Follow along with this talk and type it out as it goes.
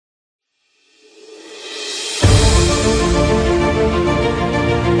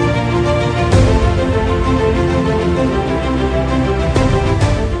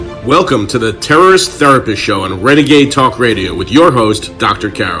Welcome to the Terrorist Therapist Show on Renegade Talk Radio with your host,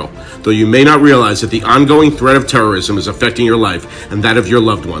 Dr. Carol. Though you may not realize that the ongoing threat of terrorism is affecting your life and that of your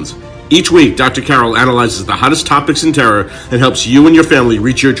loved ones. Each week, Dr. Carol analyzes the hottest topics in terror and helps you and your family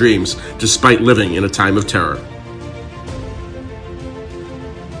reach your dreams despite living in a time of terror.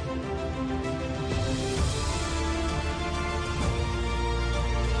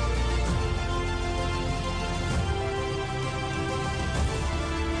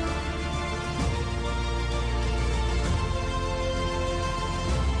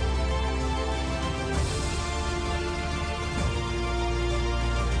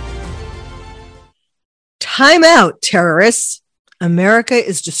 Time out, terrorists. America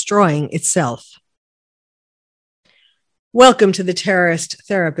is destroying itself. Welcome to the Terrorist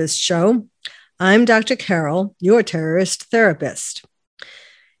Therapist Show. I'm Dr. Carol, your terrorist therapist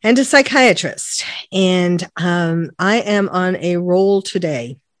and a psychiatrist. And I am on a roll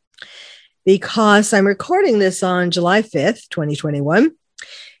today because I'm recording this on July 5th, 2021.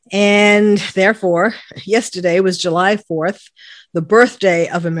 And therefore, yesterday was July 4th, the birthday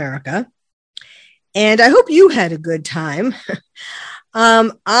of America. And I hope you had a good time.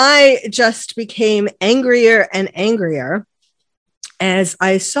 I just became angrier and angrier as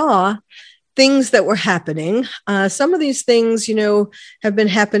I saw things that were happening. Some of these things, have been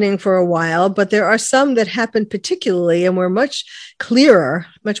happening for a while, but there are some that happened particularly and were much clearer,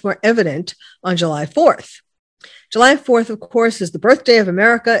 much more evident on July 4th. July 4th, of course, is the birthday of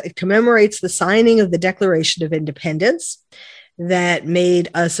America. It commemorates the signing of the Declaration of Independence that made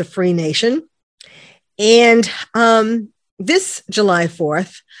us a free nation. And this July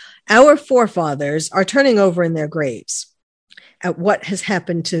 4th, our forefathers are turning over in their graves at what has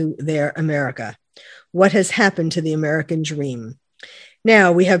happened to their America, what has happened to the American dream.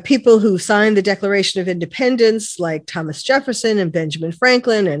 Now, we have people who signed the Declaration of Independence, like Thomas Jefferson and Benjamin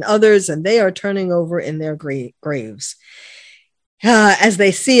Franklin and others, and they are turning over in their graves as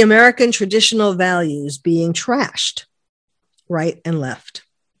they see American traditional values being trashed right and left.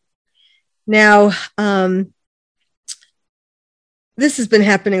 Now, this has been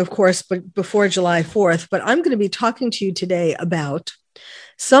happening, of course, but before July 4th, but I'm going to be talking to you today about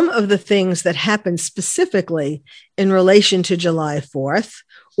some of the things that happened specifically in relation to July 4th,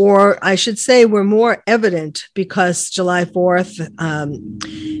 or I should say were more evident because July 4th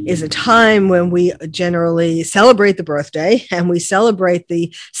is a time when we generally celebrate the birthday and we celebrate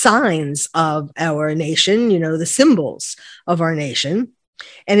the signs of our nation, the symbols of our nation.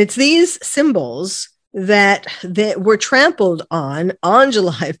 And it's these symbols that were trampled on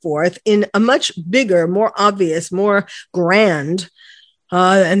July 4th in a much bigger, more obvious, more grand,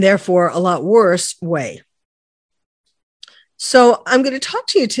 and therefore a lot worse way. So I'm going to talk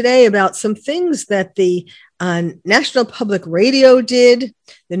to you today about some things that the National Public Radio did,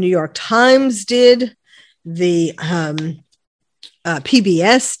 the New York Times did, the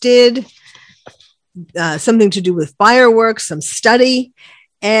PBS did, something to do with fireworks, some study,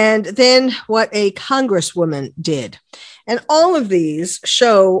 and then what a congresswoman did. And all of these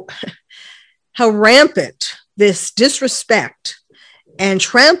show how rampant this disrespect and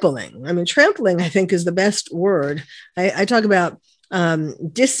trampling, trampling, I think, is the best word. I talk about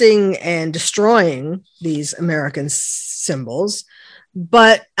dissing and destroying these American symbols,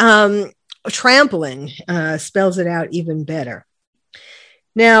 but trampling spells it out even better.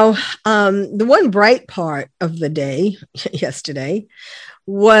 Now, the one bright part of the day yesterday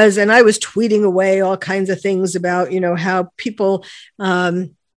was, and I was tweeting away all kinds of things about, how people,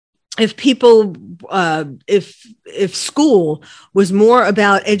 if school was more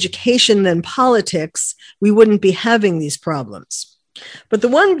about education than politics, we wouldn't be having these problems. But the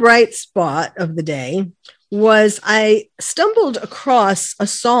one bright spot of the day was I stumbled across a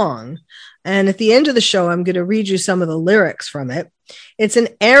song, and at the end of the show, I'm going to read you some of the lyrics from it. It's an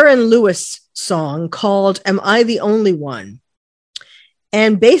Aaron Lewis song called Am I the Only One?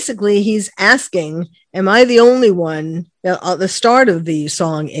 And basically he's asking, am I the only one? The start of the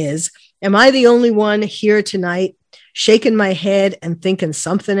song is, am I the only one here tonight, shaking my head and thinking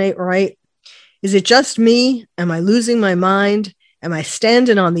something ain't right? Is it just me? Am I losing my mind? Am I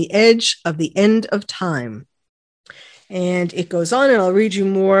standing on the edge of the end of time? And it goes on, and I'll read you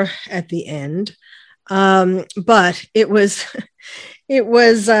more at the end. But it was,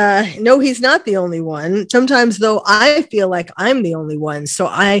 no, he's not the only one. Sometimes, though, I feel like I'm the only one. So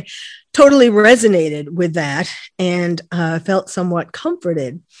I totally resonated with that and felt somewhat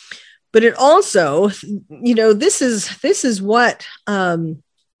comforted. But it also, this is what,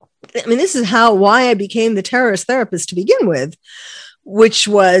 this is why I became the terrorist therapist to begin with, which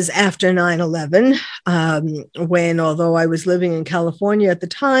was after 9/11, when, although I was living in California at the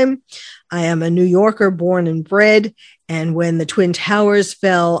time, I am a New Yorker born and bred. And when the Twin Towers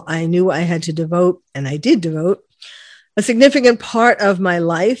fell, I knew I had to devote, and I did devote, a significant part of my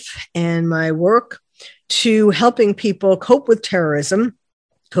life and my work to helping people cope with terrorism,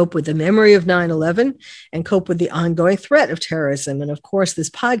 cope with the memory of 9/11, and cope with the ongoing threat of terrorism. And of course, this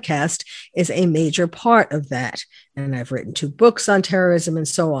podcast is a major part of that. And I've written 2 books on terrorism and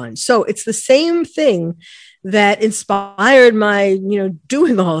so on. So it's the same thing that inspired my,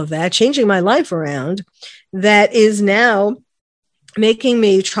 doing all of that, changing my life around, that is now making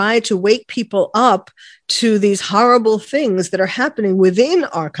me try to wake people up to these horrible things that are happening within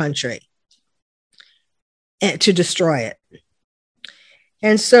our country and to destroy it.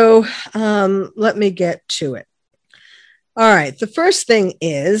 And so let me get to it. All right. The first thing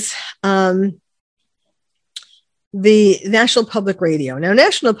is the National Public Radio. Now,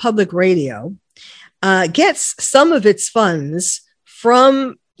 National Public Radio gets some of its funds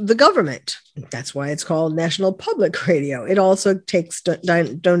from the government. That's why it's called National Public Radio. It also takes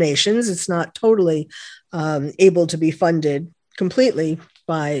donations. It's not totally able to be funded completely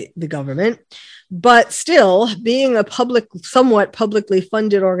by the government. But still, being a somewhat publicly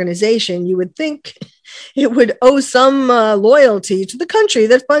funded organization, you would think it would owe some loyalty to the country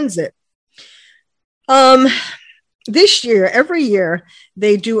that funds it. This year, every year,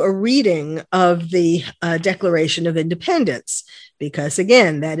 they do a reading of the Declaration of Independence, because,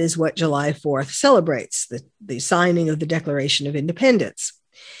 again, that is what July 4th celebrates, the signing of the Declaration of Independence.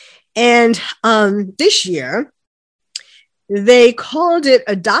 And this year, they called it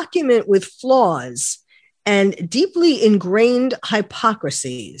a document with flaws and deeply ingrained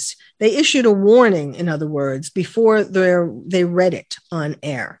hypocrisies. They issued a warning, in other words, before they read it on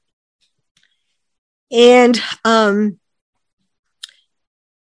air. And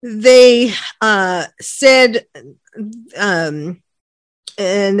they said, and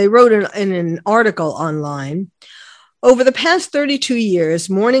they wrote in an article online, over the past 32 years,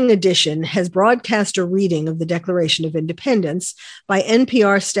 Morning Edition has broadcast a reading of the Declaration of Independence by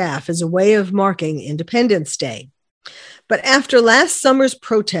NPR staff as a way of marking Independence Day. But after last summer's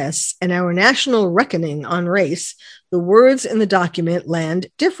protests and our national reckoning on race, the words in the document land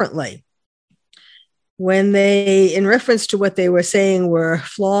differently. When they, in reference to what they were saying were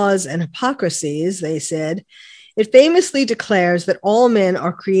flaws and hypocrisies, they said, it famously declares that all men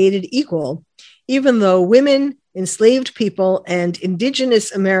are created equal, even though women, enslaved people, and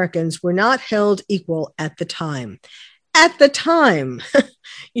indigenous Americans were not held equal at the time. At the time,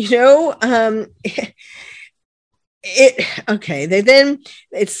 it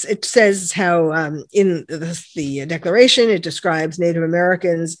says how in the Declaration, it describes Native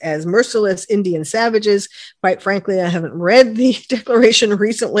Americans as merciless Indian savages. Quite frankly, I haven't read the Declaration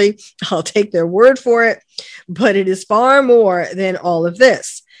recently. I'll take their word for it, but it is far more than all of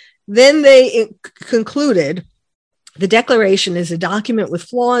this. Then they concluded, the Declaration is a document with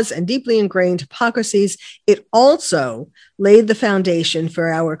flaws and deeply ingrained hypocrisies. It also laid the foundation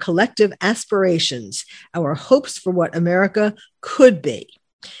for our collective aspirations, our hopes for what America could be.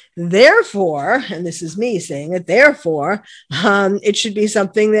 Therefore, and this is me saying it, therefore, it should be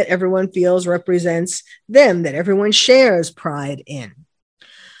something that everyone feels represents them, that everyone shares pride in.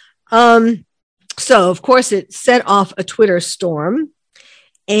 So, of course, it set off a Twitter storm.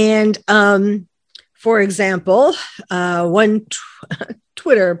 And for example, one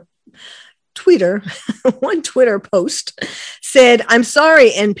Twitter post said, I'm sorry,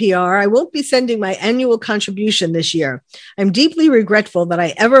 NPR, I won't be sending my annual contribution this year. I'm deeply regretful that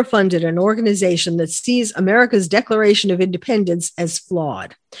I ever funded an organization that sees America's Declaration of Independence as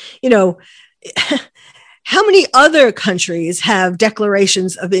flawed. How many other countries have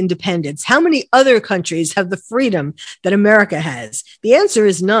declarations of independence? How many other countries have the freedom that America has? The answer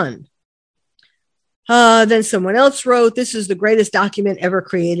is none. Then someone else wrote, this is the greatest document ever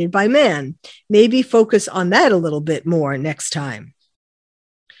created by man. Maybe focus on that a little bit more next time.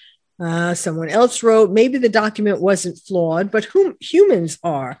 Someone else wrote, maybe the document wasn't flawed, but humans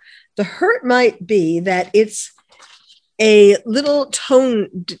are. The hurt might be that it's a little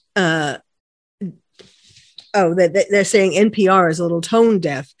tone, that they're saying NPR is a little tone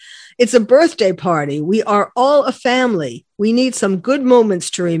deaf. It's a birthday party. We are all a family. We need some good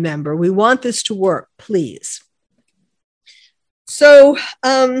moments to remember. We want this to work, please. So,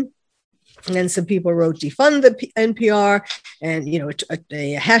 and then some people wrote defund the NPR and,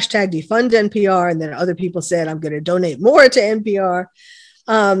 a hashtag defund NPR. And then other people said, I'm going to donate more to NPR.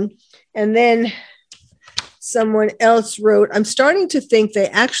 And then Someone else wrote, I'm starting to think they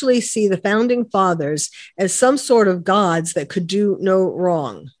actually see the founding fathers as some sort of gods that could do no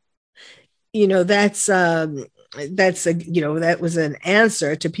wrong. That was an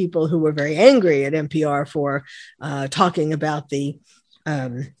answer to people who were very angry at NPR for talking about the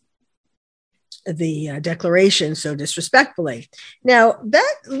Declaration so disrespectfully. Now,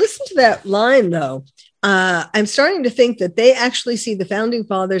 listen to that line, though. I'm starting to think that they actually see the founding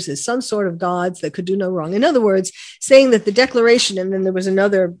fathers as some sort of gods that could do no wrong. In other words, saying that the Declaration, and then there was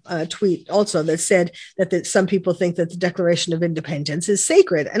another tweet also that said that some people think that the Declaration of Independence is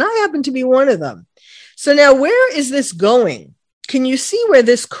sacred, and I happen to be one of them. So now, where is this going? Can you see where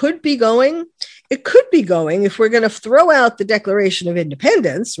this could be going? It could be going, if we're going to throw out the Declaration of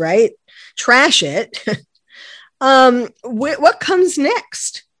Independence, right? Trash it. What comes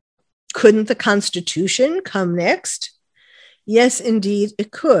next? Couldn't the Constitution come next? Yes, indeed, it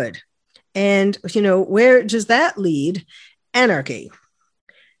could. And, where does that lead? Anarchy.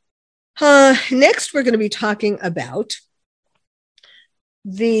 Next, we're going to be talking about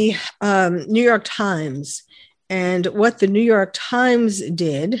the New York Times and what the New York Times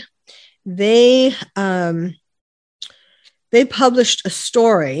did. They published a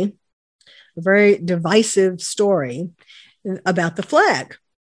story, a very divisive story about the flag.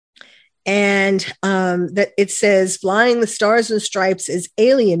 And that it says flying the stars and stripes is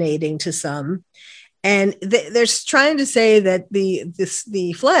alienating to some. And they're trying to say that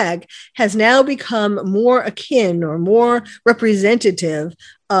the flag has now become more akin or more representative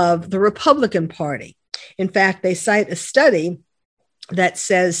of the Republican Party. In fact, they cite a study that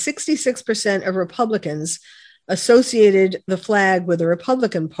says 66% of Republicans associated the flag with the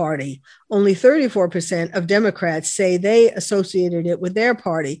Republican Party. Only 34% of Democrats say they associated it with their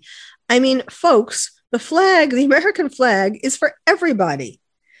party. I mean, folks, the American flag is for everybody.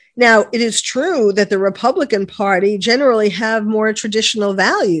 Now, it is true that the Republican Party generally have more traditional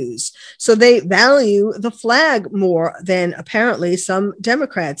values, so they value the flag more than apparently some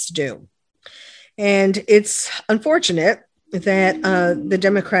Democrats do. And it's unfortunate that the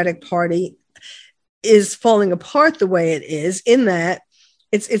Democratic Party is falling apart the way it is, in that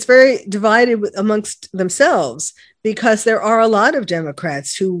it's very divided amongst themselves, because there are a lot of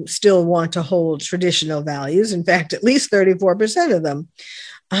Democrats who still want to hold traditional values. In fact, at least 34% of them.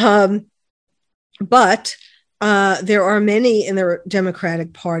 But there are many in the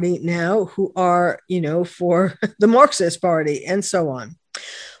Democratic Party now who are, for the Marxist Party and so on.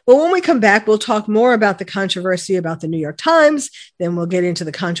 Well, when we come back, we'll talk more about the controversy about the New York Times. Then we'll get into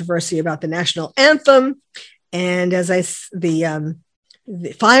the controversy about the national anthem. And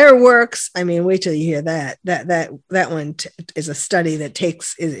the fireworks. I mean, wait till you hear that. That one is a study that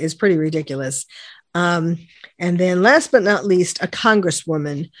is pretty ridiculous. And then last but not least, a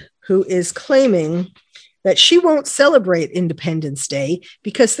congresswoman who is claiming that she won't celebrate Independence Day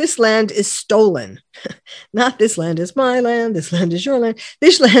because this land is stolen. Not this land is my land, this land is your land.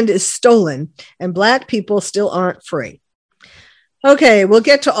 This land is stolen, and Black people still aren't free. Okay, we'll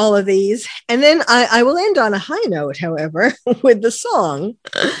get to all of these. And then I will end on a high note, however, with the song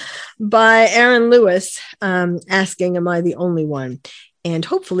by Aaron Lewis, asking, am I the only one? And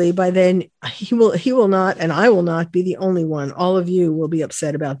hopefully by then he will not, and I will not be the only one. All of you will be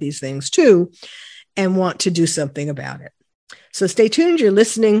upset about these things too, and want to do something about it. So stay tuned. You're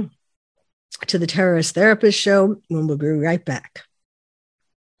listening to the Terrorist Therapist Show, and we'll be right back.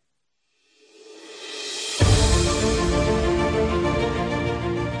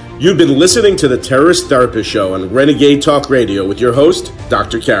 You've been listening to the Terrorist Therapist Show on Renegade Talk Radio with your host,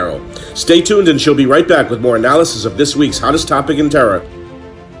 Dr. Carol. Stay tuned and she'll be right back with more analysis of this week's hottest topic in terror.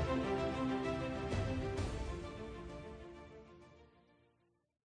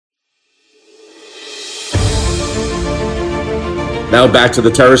 Now back to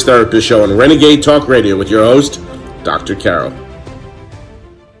the Terrorist Therapist Show on Renegade Talk Radio with your host, Dr. Carol.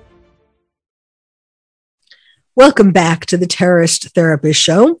 Welcome back to the Terrorist Therapist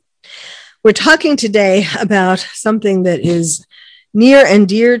Show. We're talking today about something that is near and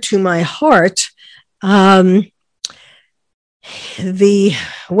dear to my heart,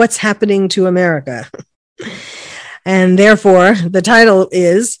 what's happening to America. And therefore, the title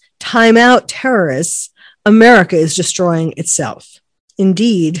is Time Out Terrorists, America is Destroying Itself.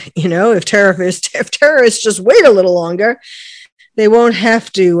 Indeed, if terrorists just wait a little longer, they won't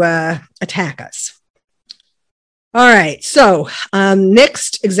have to attack us. All right, so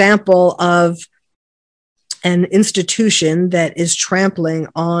next example of an institution that is trampling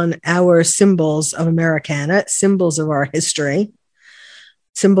on our symbols of Americana, symbols of our history,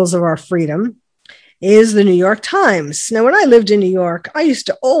 symbols of our freedom, is the New York Times. Now, when I lived in New York, I used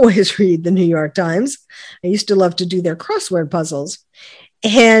to always read the New York Times. I used to love to do their crossword puzzles.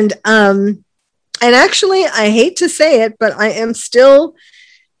 And actually, I hate to say it, but I am still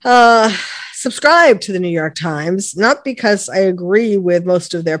subscribed to the New York Times, not because I agree with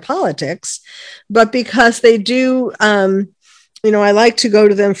most of their politics, but because they do, I like to go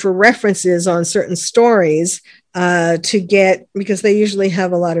to them for references on certain stories because they usually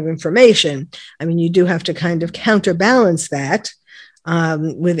have a lot of information. I mean, you do have to kind of counterbalance that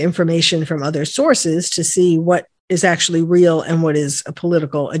with information from other sources to see what is actually real and what is a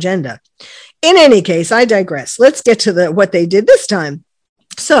political agenda. In any case, I digress. Let's get to what they did this time.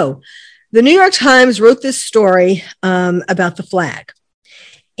 So the New York Times wrote this story about the flag.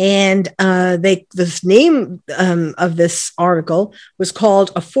 And the name of this article was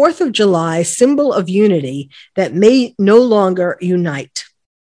called "A 4th of July Symbol of Unity That May No Longer Unite."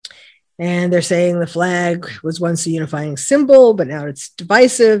 And they're saying the flag was once a unifying symbol, but now it's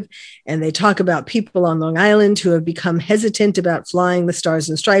divisive. And they talk about people on Long Island who have become hesitant about flying the Stars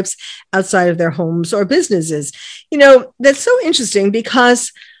and Stripes outside of their homes or businesses. You know, that's so interesting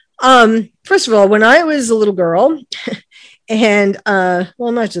because, first of all, when I was a little girl, and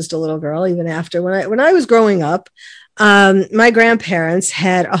not just a little girl, even after, when I was growing up, my grandparents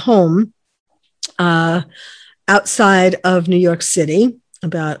had a home outside of New York City,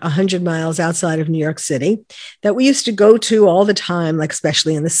 about 100 miles outside of New York City, that we used to go to all the time, like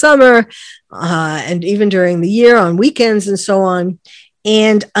especially in the summer and even during the year on weekends and so on.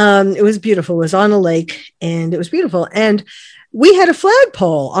 And it was beautiful. It was on a lake and it was beautiful. And we had a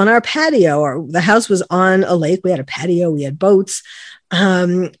flagpole on our patio, or the house was on a lake. We had a patio, we had boats.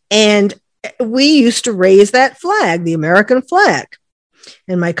 And we used to raise that flag, the American flag.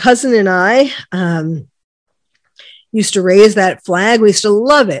 And my cousin and I used to raise that flag. We used to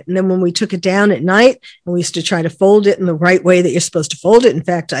love it. And then when we took it down at night, and we used to try to fold it in the right way that you're supposed to fold it. In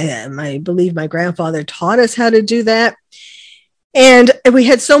fact, I believe my grandfather taught us how to do that. And we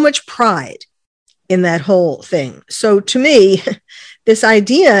had so much pride in that whole thing. So to me, this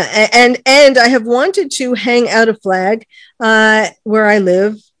idea, and I have wanted to hang out a flag where I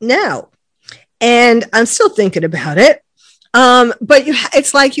live now. And I'm still thinking about it. But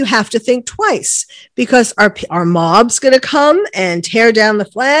it's like you have to think twice, because our mob's going to come and tear down the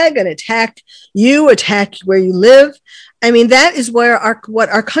flag and attack where you live. I mean, that is what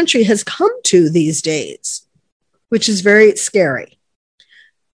our country has come to these days, which is very scary.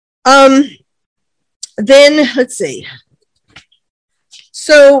 Then let's see.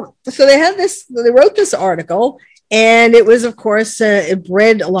 So they had this. They wrote this article, and it was, of course, it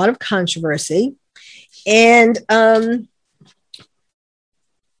bred a lot of controversy. And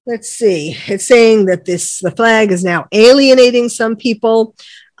let's see. It's saying that the flag is now alienating some people.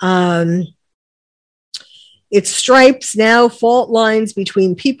 Its stripes now fault lines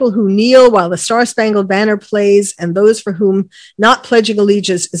between people who kneel while the Star-Spangled Banner plays and those for whom not pledging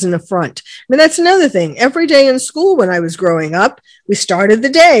allegiance is an affront. I mean, that's another thing. Every day in school when I was growing up, we started the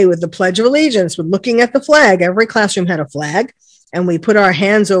day with the Pledge of Allegiance, with looking at the flag. Every classroom had a flag, and we put our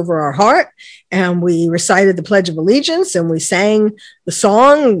hands over our heart, and we recited the Pledge of Allegiance, and we sang the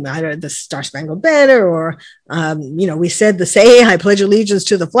song, either the Star-Spangled Banner, or, we said I pledge allegiance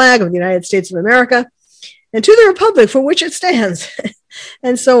to the flag of the United States of America and to the republic for which it stands,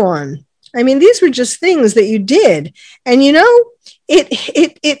 and so on. I mean, these were just things that you did. And,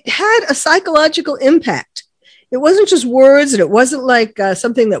 it had a psychological impact. It wasn't just words, and it wasn't like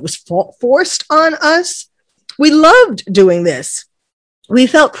something that was forced on us. We loved doing this. We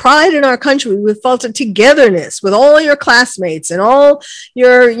felt pride in our country. We felt a togetherness with all your classmates and all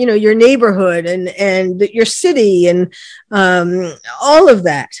your neighborhood and your city and all of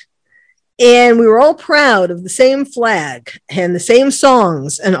that. And we were all proud of the same flag and the same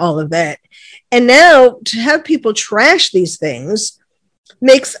songs and all of that. And now to have people trash these things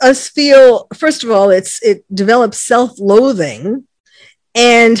makes us feel, first of all, it develops self-loathing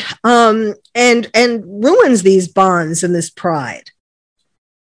and ruins these bonds and this pride.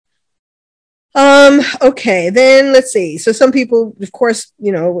 Okay, then let's see. So some people, of course,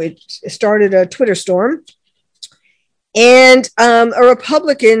 it started a Twitter storm. And a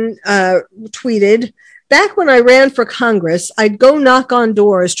Republican tweeted, "Back when I ran for Congress, I'd go knock on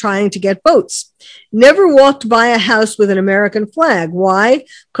doors trying to get votes. Never walked by a house with an American flag. Why?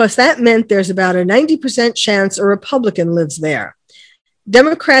 Because that meant there's about a 90% chance a Republican lives there.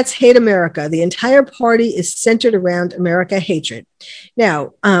 Democrats hate America. The entire party is centered around America hatred."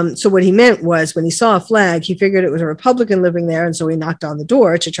 Now, so what he meant was when he saw a flag, he figured it was a Republican living there. And so he knocked on the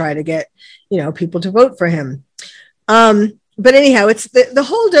door to try to get, people to vote for him. but anyhow, it's the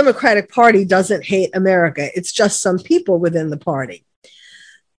whole Democratic Party doesn't hate America. It's just some people within the party.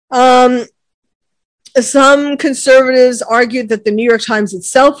 Some conservatives argued that the New York Times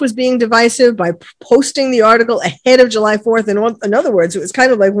itself was being divisive by posting the article ahead of July 4th. And in other words, it was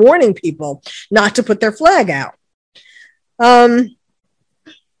kind of like warning people not to put their flag out. And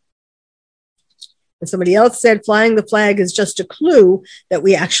somebody else said flying the flag is just a clue that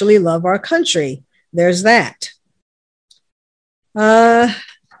we actually love our country. There's that.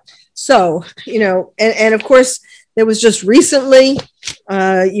 So, and of course, there was just recently,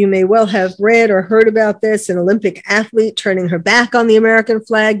 you may well have read or heard about this, an Olympic athlete turning her back on the American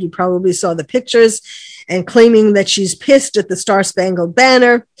flag. You probably saw the pictures, and claiming that she's pissed at the Star-Spangled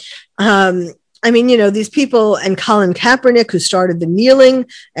Banner. These people, and Colin Kaepernick, who started the kneeling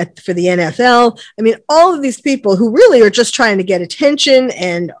for the NFL. All of these people who really are just trying to get attention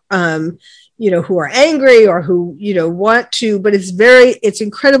and, who are angry or who, want to, but it's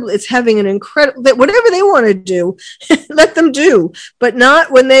incredible. It's having an incredible, whatever they want to do, let them do, but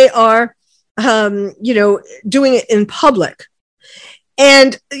not when they are, doing it in public.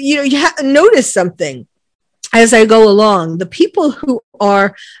 And, you notice something as I go along. The people who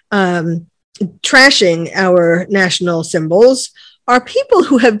are trashing our national symbols are people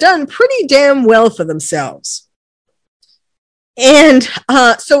who have done pretty damn well for themselves. And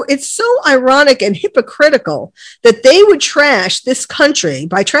so it's so ironic and hypocritical that they would trash this country.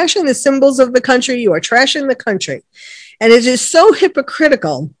 By trashing the symbols of the country, you are trashing the country. And it is so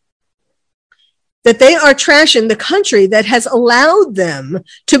hypocritical that they are trashing the country that has allowed them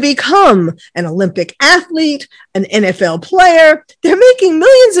to become an Olympic athlete, an NFL player. They're making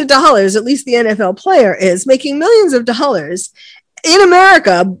millions of dollars, at least the NFL player is making millions of dollars in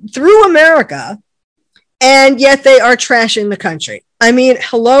America, through America, and yet they are trashing the country.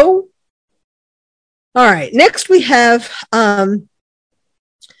 Hello? All right, next we have the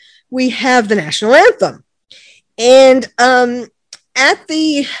national anthem. And at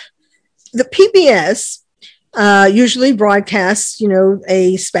the PBS usually broadcasts,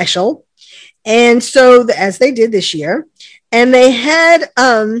 a special. And so as they did this year, and they had,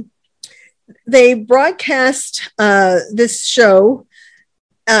 they broadcast this show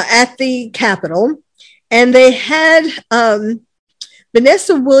at the Capitol, and they had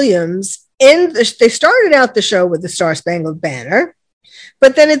Vanessa Williams they started out the show with the Star-Spangled Banner,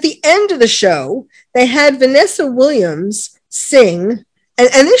 but then at the end of the show, they had Vanessa Williams sing.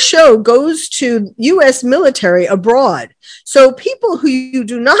 And this show goes to U.S. military abroad. So people who you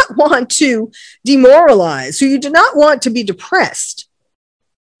do not want to demoralize, who you do not want to be depressed.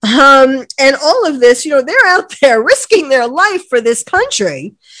 And all of this, they're out there risking their life for this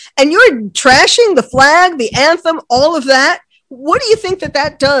country. And you're trashing the flag, the anthem, all of that. What do you think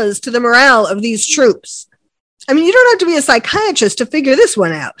that does to the morale of these troops? You don't have to be a psychiatrist to figure this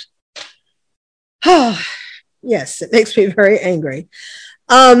one out. Yes, it makes me very angry.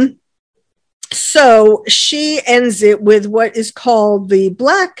 So she ends it with what is called the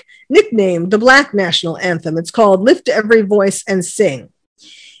Black National Anthem. It's called Lift Every Voice and Sing.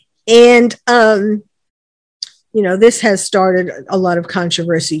 And, this has started a lot of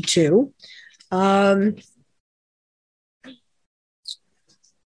controversy too.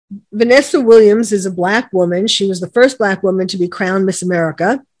 Vanessa Williams is a Black woman. She was the first Black woman to be crowned Miss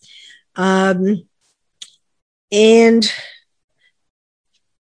America. And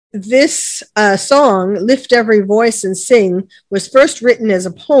this song, Lift Every Voice and Sing, was first written as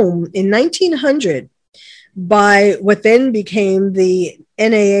a poem in 1900 by what then became the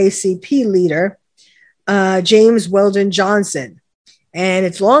NAACP leader, James Weldon Johnson. And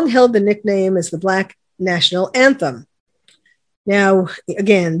it's long held the nickname as the Black National Anthem. Now,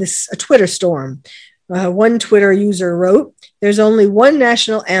 again, this is a Twitter storm. One Twitter user wrote, "There's only one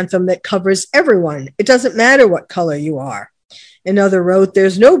national anthem that covers everyone. It doesn't matter what color you are." Another wrote,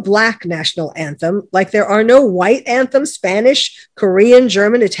 "There's no Black national anthem, like there are no white anthems, Spanish, Korean,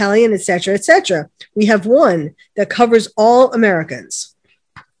 German, Italian, etc., etc. We have one that covers all Americans."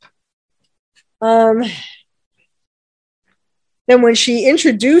 Then when she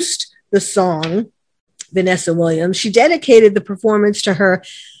introduced the song, Vanessa Williams, she dedicated the performance to her,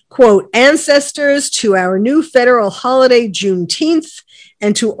 quote, "ancestors, to our new federal holiday, Juneteenth,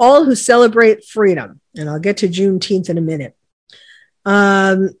 and to all who celebrate freedom." And I'll get to Juneteenth in a minute.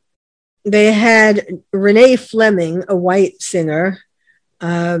 They had Renee Fleming, a white singer,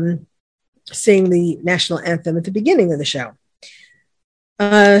 sing the national anthem at the beginning of the show.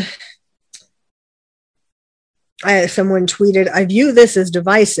 Someone tweeted, "I view this as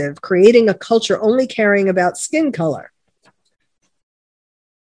divisive, creating a culture only caring about skin color."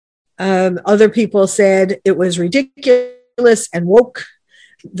 Other people said it was ridiculous ridiculous and woke,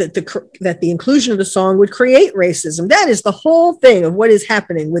 that the inclusion of the song would create racism. That is the whole thing of what is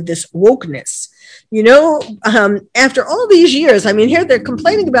happening with this wokeness. After all these years, I mean, here they're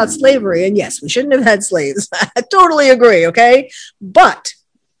complaining about slavery, and yes, we shouldn't have had slaves. I totally agree, okay? But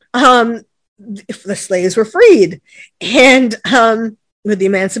if the slaves were freed, and with the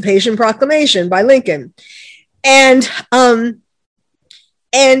Emancipation Proclamation by Lincoln, and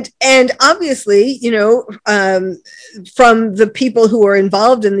obviously, from the people who are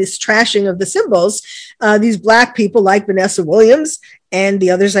involved in this trashing of the symbols, these Black people like Vanessa Williams and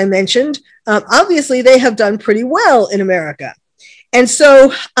the others I mentioned, obviously they have done pretty well in America. And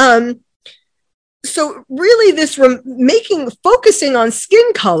so, really this focusing on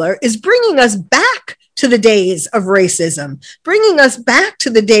skin color is bringing us back to the days of racism, bringing us back to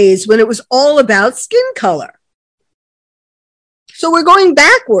the days when it was all about skin color. So we're going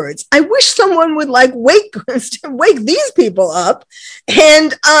backwards. I wish someone would wake these people up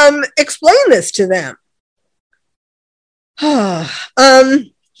and explain this to them.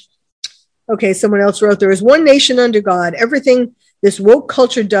 Okay, someone else wrote, there is one nation under God. Everything this woke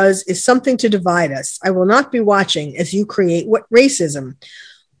culture does is something to divide us. I will not be watching as you create racism.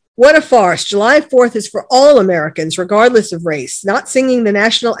 What a farce. July 4th is for all Americans, regardless of race. Not singing the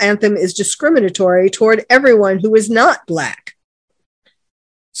national anthem is discriminatory toward everyone who is not Black.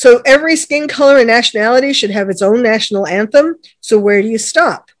 So every skin color and nationality should have its own national anthem. So where do you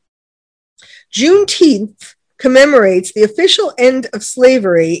stop? Juneteenth commemorates the official end of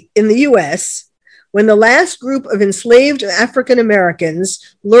slavery in the U.S. when the last group of enslaved African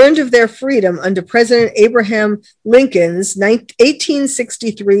Americans learned of their freedom under President Abraham Lincoln's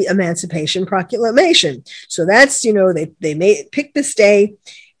 1863 Emancipation Proclamation. So that's, they pick this day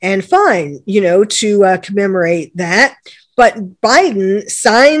and fine, to commemorate that. But Biden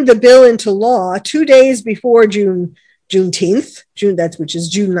signed the bill into law 2 days before Juneteenth, which is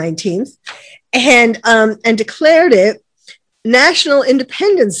June 19th, and declared it National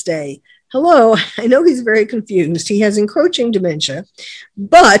Independence Day. Hello, I know he's very confused. He has encroaching dementia,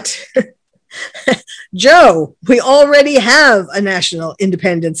 but Joe, we already have a National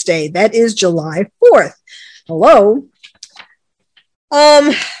Independence Day. That is July 4th. Hello.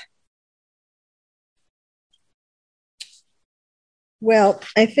 Well,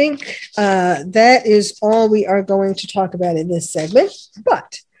 I think that is all we are going to talk about in this segment.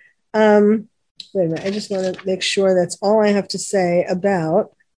 But wait a minute, I just want to make sure that's all I have to say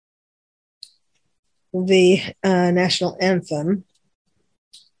about the national anthem.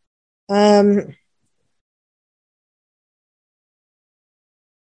 All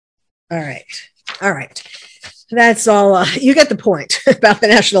right. That's all. You get the point about the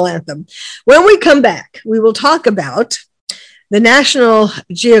national anthem. When we come back, we will talk about the National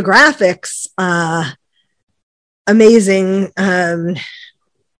Geographic's amazing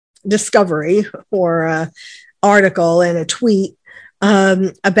discovery or article and a tweet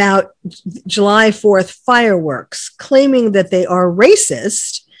about July 4th fireworks, claiming that they are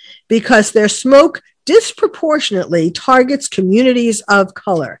racist because their smoke disproportionately targets communities of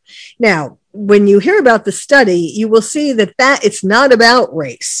color. Now, when you hear about the study, you will see that it's not about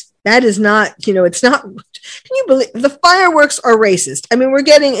race. That is not, it's not, can you believe the fireworks are racist? I mean, we're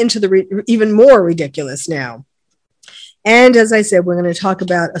getting into the even more ridiculous now. And as I said, we're going to talk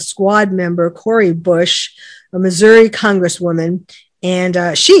about a squad member, Cori Bush, a Missouri congresswoman,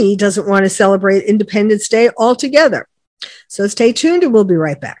 and she doesn't want to celebrate Independence Day altogether. So stay tuned and we'll be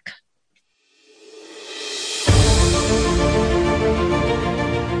right back.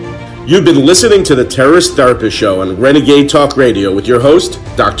 You've been listening to the Terrorist Therapist Show on Renegade Talk Radio with your host,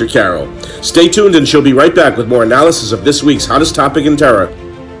 Dr. Carol. Stay tuned and she'll be right back with more analysis of this week's hottest topic in terror.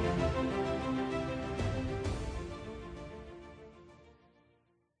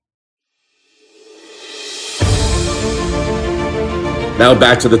 Now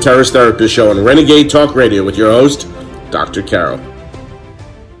back to the Terrorist Therapist Show on Renegade Talk Radio with your host, Dr. Carol.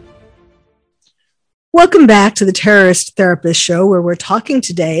 Welcome back to the Terrorist Therapist Show, where we're talking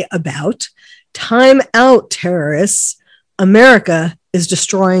today about time out terrorists. America is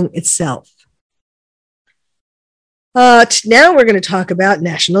destroying itself. Now we're going to talk about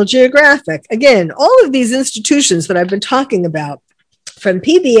National Geographic. Again, all of these institutions that I've been talking about, from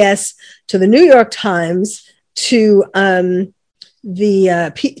PBS to the New York Times to NPR,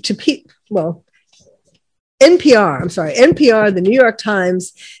 the New York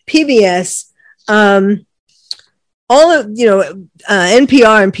Times, PBS. NPR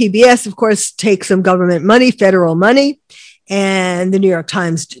and PBS, of course, take some government money, federal money, and the New York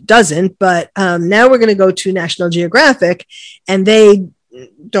Times doesn't. But now we're going to go to National Geographic, and they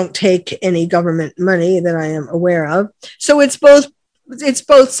don't take any government money that I am aware of. So it's both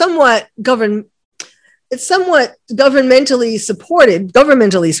somewhat governmentally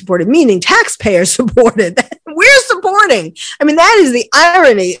supported, meaning taxpayer supported. We're supporting. I mean, that is the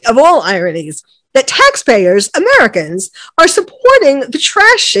irony of all ironies, that taxpayers, Americans, are supporting the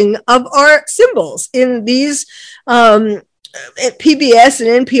trashing of our symbols in these at PBS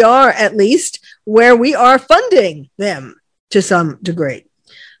and NPR, at least, where we are funding them to some degree.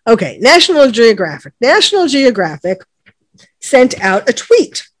 Okay, National Geographic. National Geographic sent out a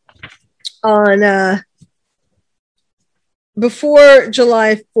tweet on before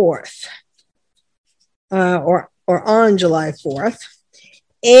July 4th, or on July 4th,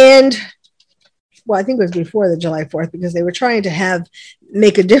 and well, I think it was before the July 4th, because they were trying to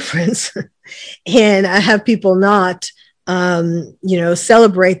make a difference and have people not,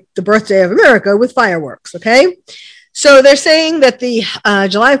 celebrate the birthday of America with fireworks. Okay. So they're saying that the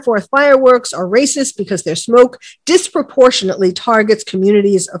July 4th fireworks are racist because their smoke disproportionately targets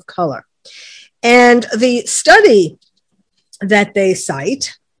communities of color. And the study that they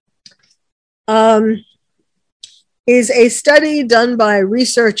cite is a study done by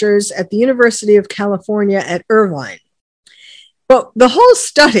researchers at the University of California at Irvine. But the whole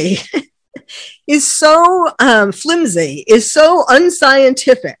study is so flimsy, is so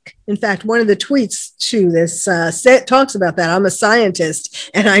unscientific. In fact, one of the tweets to this talks about that. I'm a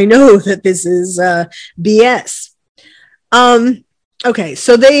scientist, and I know that this is BS. Okay,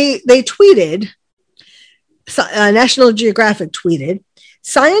 so they tweeted, National Geographic tweeted,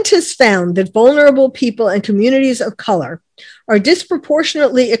 scientists found that vulnerable people and communities of color are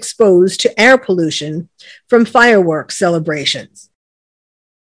disproportionately exposed to air pollution from fireworks celebrations.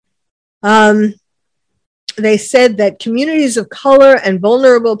 They said that communities of color and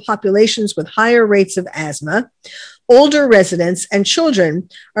vulnerable populations with higher rates of asthma, older residents, and children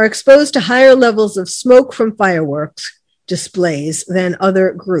are exposed to higher levels of smoke from fireworks displays than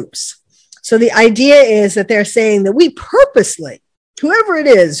other groups. So the idea is that they're saying that we purposely, whoever it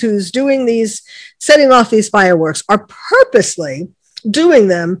is who's setting off these fireworks, are purposely doing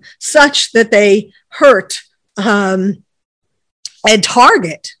them such that they hurt and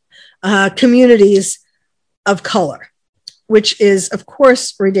target communities of color, which is, of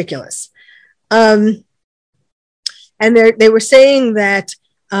course, ridiculous. And they were saying that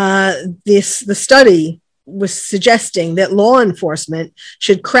the study was suggesting that law enforcement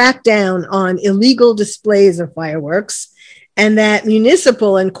should crack down on illegal displays of fireworks, and that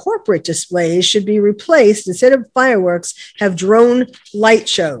municipal and corporate displays should be replaced, instead of fireworks, have drone light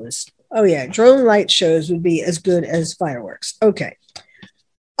shows. Oh yeah, drone light shows would be as good as fireworks. Okay.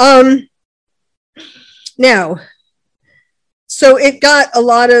 Now, so it got a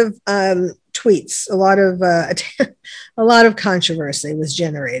lot of tweets, a lot of controversy was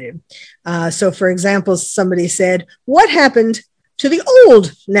generated. So, for example, somebody said, "What happened to the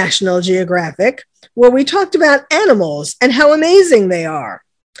old National Geographic, where we talked about animals and how amazing they are?"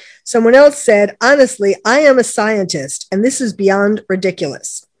 Someone else said, "Honestly, I am a scientist, and this is beyond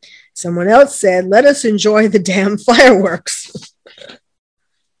ridiculous." Someone else said, "Let us enjoy the damn fireworks."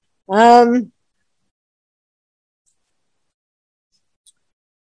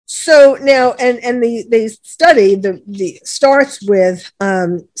 So now, and the study starts with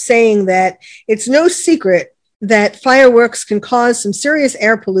saying that it's no secret that fireworks can cause some serious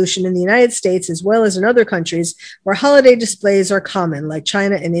air pollution in the United States, as well as in other countries where holiday displays are common, like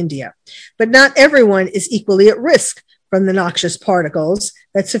China and India. But not everyone is equally at risk from the noxious particles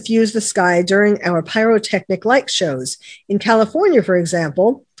that suffuse the sky during our pyrotechnic light shows. In California, for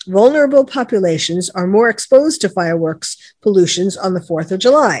example, vulnerable populations are more exposed to fireworks pollutions on the 4th of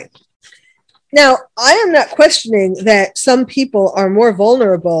July. Now, I am not questioning that some people are more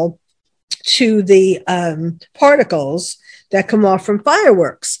vulnerable to the particles that come off from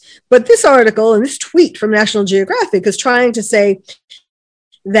fireworks. But this article and this tweet from National Geographic is trying to say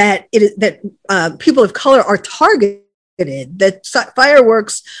that people of color are targeted, that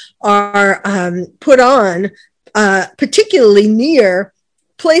fireworks are put on particularly near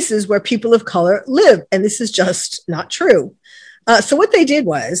places where people of color live. And this is just not true. So what they did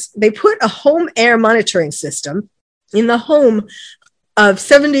was they put a home air monitoring system in the home of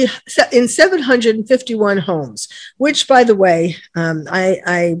 751 homes, which, by the way,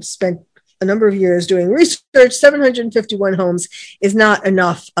 I spent a number of years doing research. 751 homes is not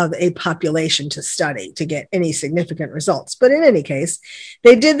enough of a population to study to get any significant results. But in any case,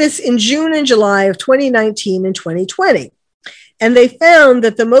 they did this in June and July of 2019 and 2020. And they found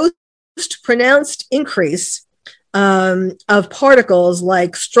that the most pronounced increase of particles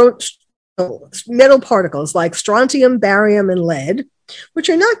like metal particles like strontium, barium, and lead which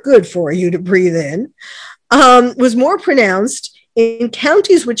are not good for you to breathe in, was more pronounced in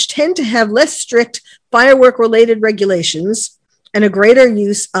counties which tend to have less strict firework-related regulations and a greater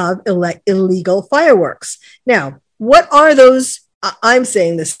use of illegal fireworks. Now, what are those? I'm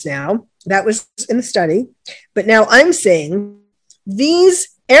saying this now. That was in the study. But now I'm saying these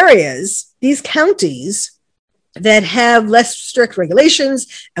areas, these counties that have less strict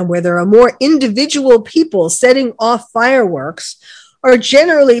regulations and where there are more individual people setting off fireworks are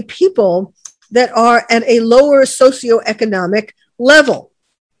generally people that are at a lower socioeconomic level.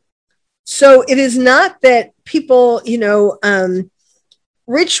 So it is not that people,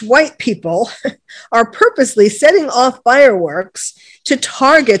 rich white people are purposely setting off fireworks to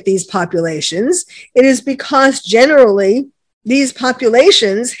target these populations. It is because generally these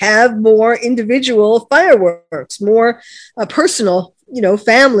populations have more individual fireworks, more personal,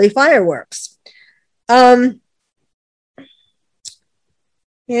 family fireworks. And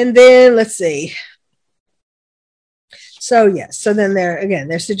then let's see. So yes, so then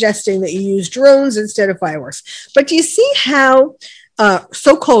they're suggesting that you use drones instead of fireworks. But do you see how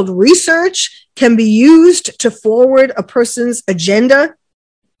so-called research can be used to forward a person's agenda?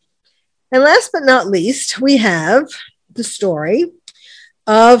 And last but not least, we have the story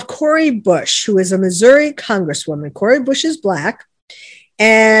of Cori Bush, who is a Missouri congresswoman. Cori Bush is Black,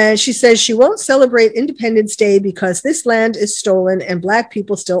 and she says she won't celebrate Independence Day because this land is stolen and Black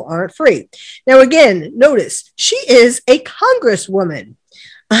people still aren't free. Now, again, notice she is a congresswoman.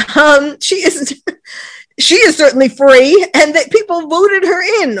 She is certainly free, and that people voted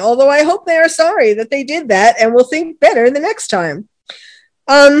her in, although I hope they are sorry that they did that and will think better the next time.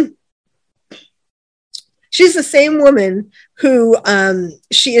 She's the same woman who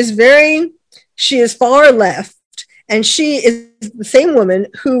she is far left, and she is the same woman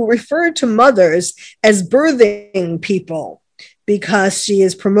who referred to mothers as birthing people because she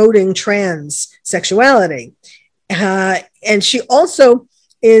is promoting trans sexuality. And she also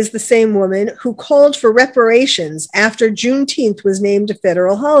is the same woman who called for reparations after Juneteenth was named a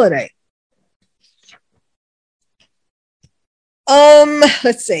federal holiday.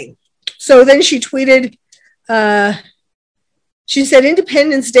 Let's see. So then she tweeted, she said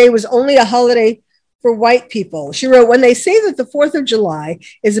Independence Day was only a holiday for white people. She wrote, when they say that the 4th of July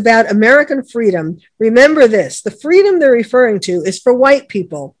is about American freedom, remember this, the freedom they're referring to is for white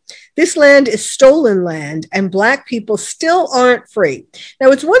people. This land is stolen land and Black people still aren't free.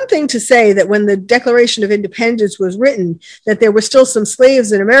 Now, it's one thing to say that when the Declaration of Independence was written, that there were still some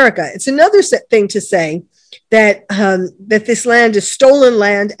slaves in America. It's another thing to say that, that this land is stolen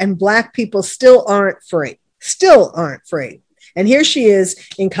land and Black people still aren't free. Still aren't free. And here she is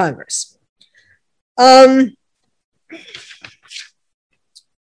in Congress.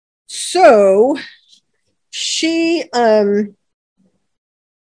 So she, so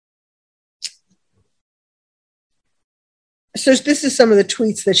this is some of the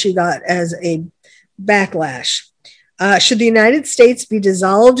tweets that she got as a backlash. Should the United States be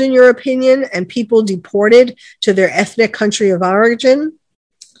dissolved, in your opinion, and people deported to their ethnic country of origin?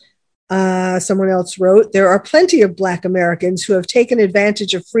 Someone else wrote, there are plenty of Black Americans who have taken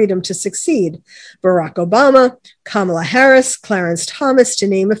advantage of freedom to succeed. Barack Obama, Kamala Harris, Clarence Thomas, to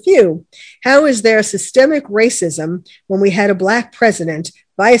name a few. How is there systemic racism when we had a Black president,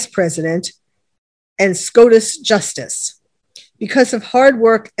 vice president, and SCOTUS justice? Because of hard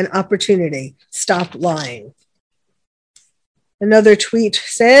work and opportunity. Stop lying. Another tweet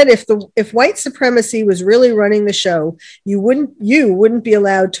said, if white supremacy was really running the show, you wouldn't be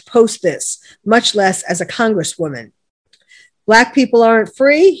allowed to post this, much less as a congresswoman. Black people aren't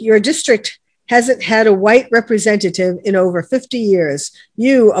free. Your district hasn't had a white representative in over 50 years.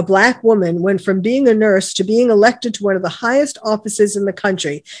 You, a Black woman, went from being a nurse to being elected to one of the highest offices in the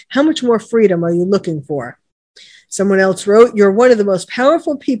country. How much more freedom are you looking for? Someone else wrote, you're one of the most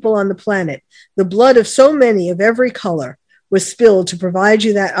powerful people on the planet. The blood of so many of every color was spilled to provide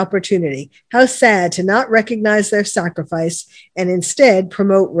you that opportunity. How sad to not recognize their sacrifice and instead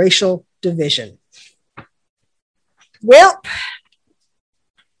promote racial division. Well,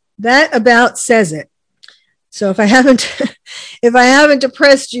 that about says it. So if I haven't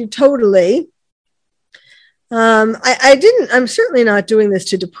depressed you totally, I'm certainly not doing this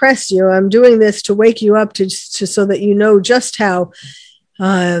to depress you. I'm doing this to wake you up to so that you know just how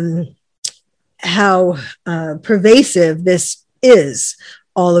pervasive this is,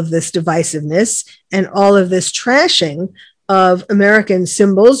 all of this divisiveness and all of this trashing of American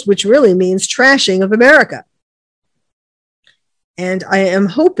symbols, which really means trashing of America. And I am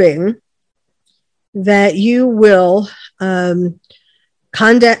hoping that you will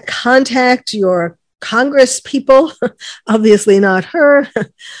contact your Congress people, obviously not her,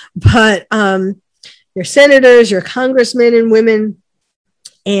 but your senators, your congressmen and women,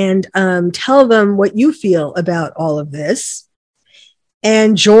 and tell them what you feel about all of this,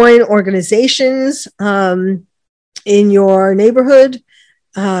 and join organizations in your neighborhood,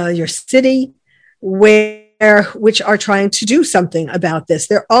 your city, which are trying to do something about this.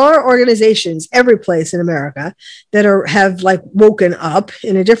 There are organizations every place in America that have like woken up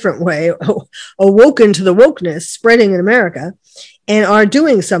in a different way, awoken to the wokeness spreading in America, and are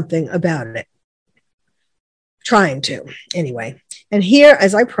doing something about it. Trying to, anyway. And here,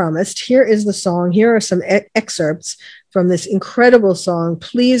 as I promised, here is the song. Here are some excerpts from this incredible song.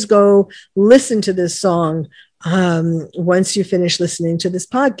 Please go listen to this song once you finish listening to this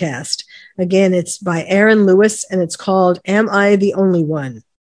podcast. Again, it's by Aaron Lewis, and it's called Am I the Only One?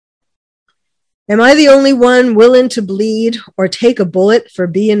 Am I the only one willing to bleed or take a bullet for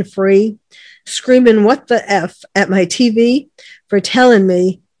being free? Screaming what the F at my TV for telling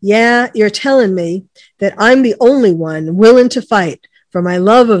me, yeah, you're telling me that I'm the only one willing to fight for my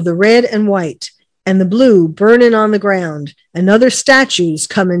love of the red and white and the blue burning on the ground, and other statues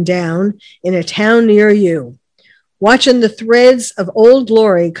coming down in a town near you, watching the threads of old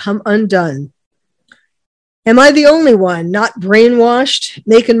glory come undone. Am I the only one not brainwashed,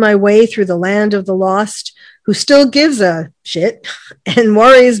 making my way through the land of the lost, who still gives a shit and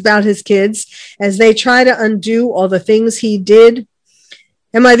worries about his kids as they try to undo all the things he did?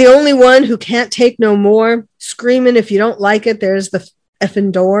 Am I the only one who can't take no more, screaming if you don't like it, there's the effing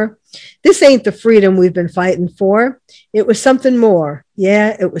door? This ain't the freedom we've been fighting for. It was something more.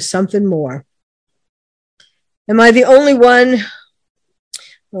 Yeah, it was something more. Am I the only one?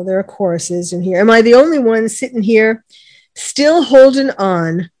 Well, there are choruses in here. Am I the only one sitting here still holding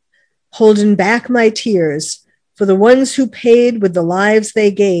on, holding back my tears for the ones who paid with the lives they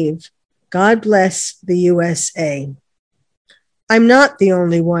gave? God bless the USA. I'm not the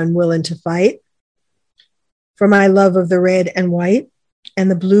only one willing to fight for my love of the red and white and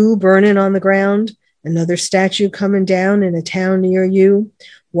the blue burning on the ground, another statue coming down in a town near you,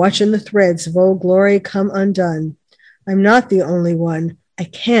 watching the threads of old glory come undone. I'm not the only one. I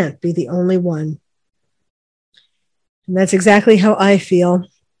can't be the only one. And that's exactly how I feel,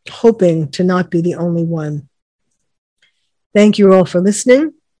 hoping to not be the only one. Thank you all for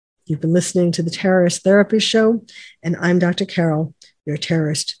listening. You've been listening to the Terrorist Therapist Show, and I'm Dr. Carol, your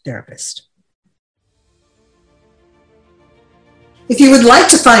terrorist therapist. If you would like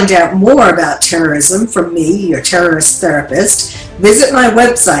to find out more about terrorism from me, your terrorist therapist, visit my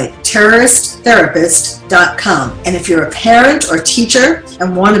website, terroristtherapist.com. And if you're a parent or teacher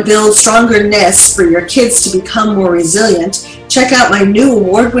and want to build stronger nests for your kids to become more resilient, check out my new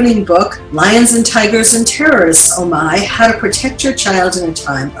award-winning book, Lions and Tigers and Terrorists, Oh My, How to Protect Your Child in a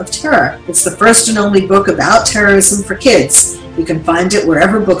Time of Terror. It's the first and only book about terrorism for kids. You can find it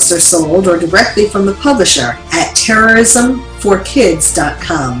wherever books are sold or directly from the publisher at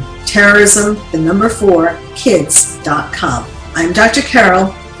terrorismforkids.com. Terrorism, the number 4, kids.com. I'm Dr.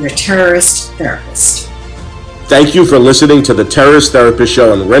 Carol, your terrorist therapist. Thank you for listening to the Terrorist Therapist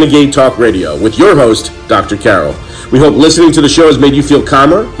Show on Renegade Talk Radio with your host, Dr. Carol. We hope listening to the show has made you feel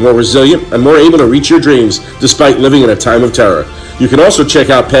calmer, more resilient, and more able to reach your dreams despite living in a time of terror. You can also check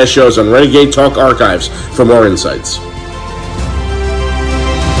out past shows on Renegade Talk Archives for more insights.